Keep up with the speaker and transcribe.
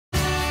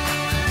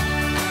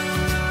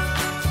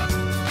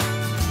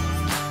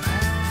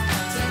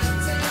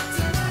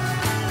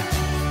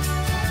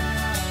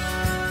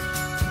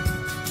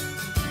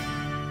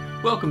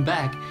welcome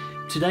back.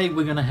 Today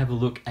we're going to have a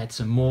look at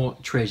some more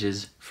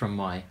treasures from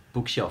my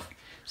bookshelf.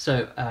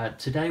 So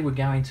today we're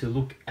going to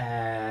look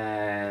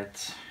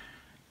at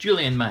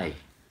Julian May.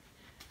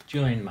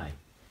 Julian May.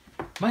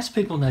 Most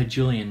people know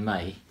Julian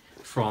May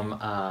from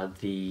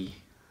the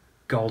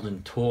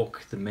Golden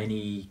Talk, the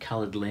Many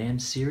Coloured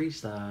Lambs series,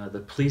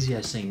 the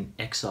Plesiocean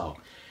Exile.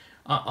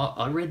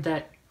 I read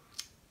that,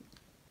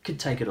 could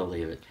take it or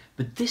leave it.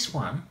 But this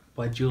one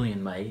by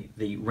Julian May,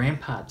 the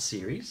Rampart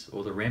series,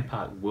 or the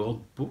Rampart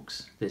World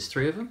books, there's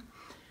 3 of them,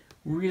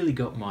 really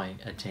got my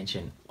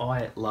attention.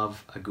 I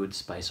love a good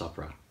space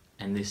opera,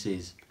 and this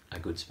is a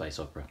good space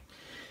opera.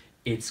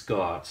 It's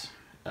got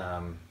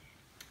police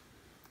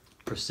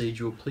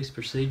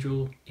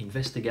procedural,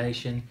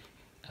 investigation,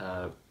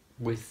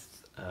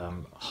 with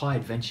high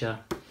adventure.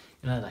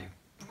 You know, they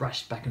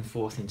rush back and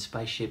forth in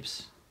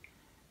spaceships,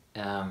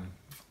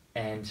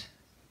 and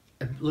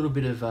a little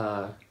bit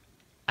of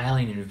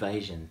alien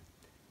invasion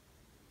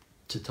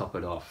to top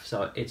it off.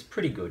 So it's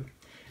pretty good.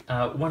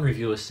 One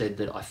reviewer said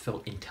that I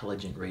felt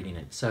intelligent reading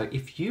it. So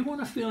if you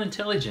want to feel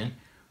intelligent,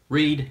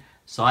 read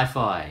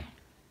sci-fi.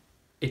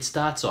 It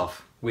starts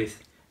off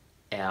with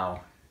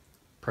our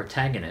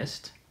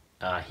protagonist.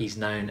 He's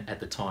known at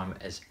the time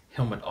as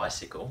Helmut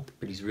Icicle,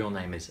 but his real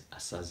name is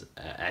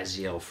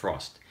Aziel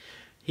Frost.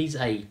 He's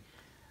a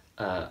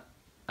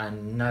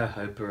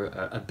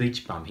no-hoper, a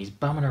beach bum. He's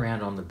bumming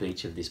around on the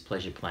beach of this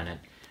pleasure planet,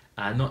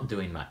 not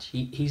doing much.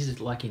 He's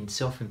like in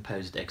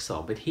self-imposed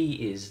exile, but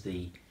he is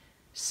the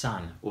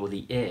son or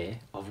the heir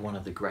of one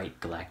of the great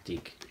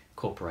galactic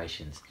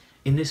corporations.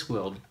 In this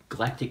world,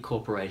 galactic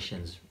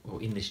corporations,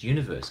 or in this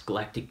universe,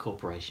 galactic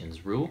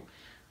corporations rule.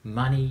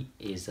 Money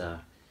is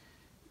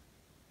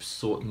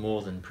sort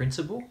more than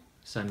principle,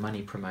 so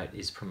money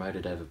is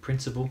promoted over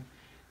principle,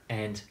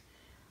 and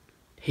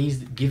he's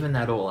given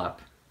that all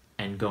up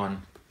and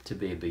gone to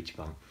be a beach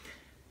bum.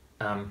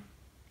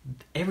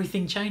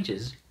 Everything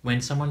changes when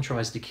someone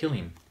tries to kill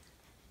him.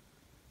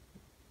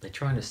 They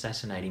try and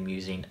assassinate him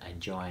using a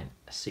giant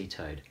sea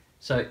toad.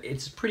 So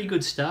it's a pretty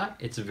good start.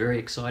 It's a very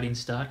exciting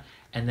start,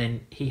 and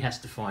then he has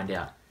to find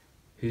out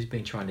who's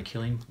been trying to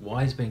kill him,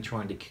 why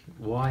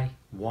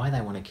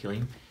they want to kill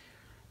him,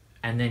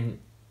 and then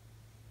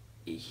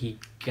he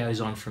goes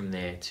on from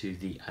there to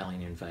the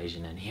alien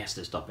invasion, and he has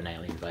to stop an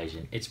alien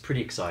invasion. It's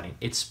pretty exciting.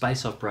 It's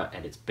space opera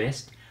at its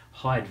best,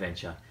 high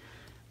adventure.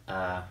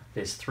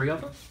 There's 3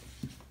 of them.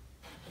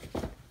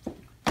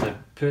 So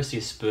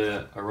Perseus,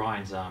 Spur,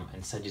 Orion's Arm,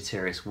 and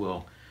Sagittarius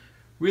Whirl.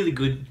 Really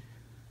good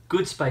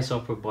space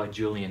opera by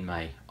Julian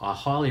May. I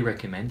highly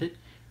recommend it.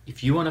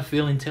 If you want to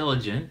feel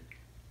intelligent,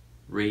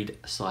 read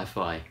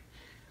sci-fi.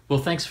 Well,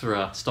 thanks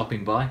for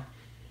stopping by.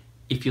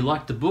 If you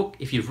liked the book,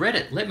 if you've read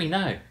it, let me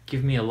know.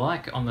 Give me a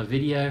like on the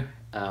video.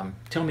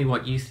 Tell me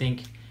what you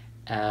think.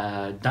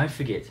 Don't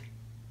forget,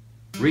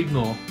 read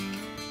more,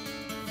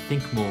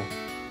 think more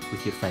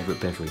with your favourite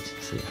beverage.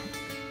 See ya.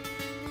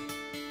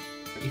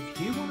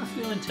 If you want to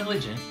feel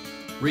intelligent,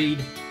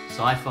 read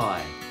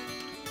sci-fi.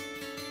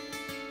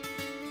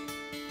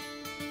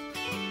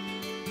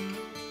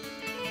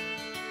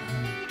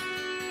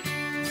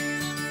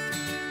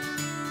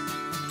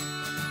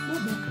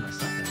 What more can I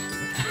say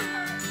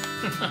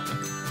after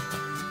that?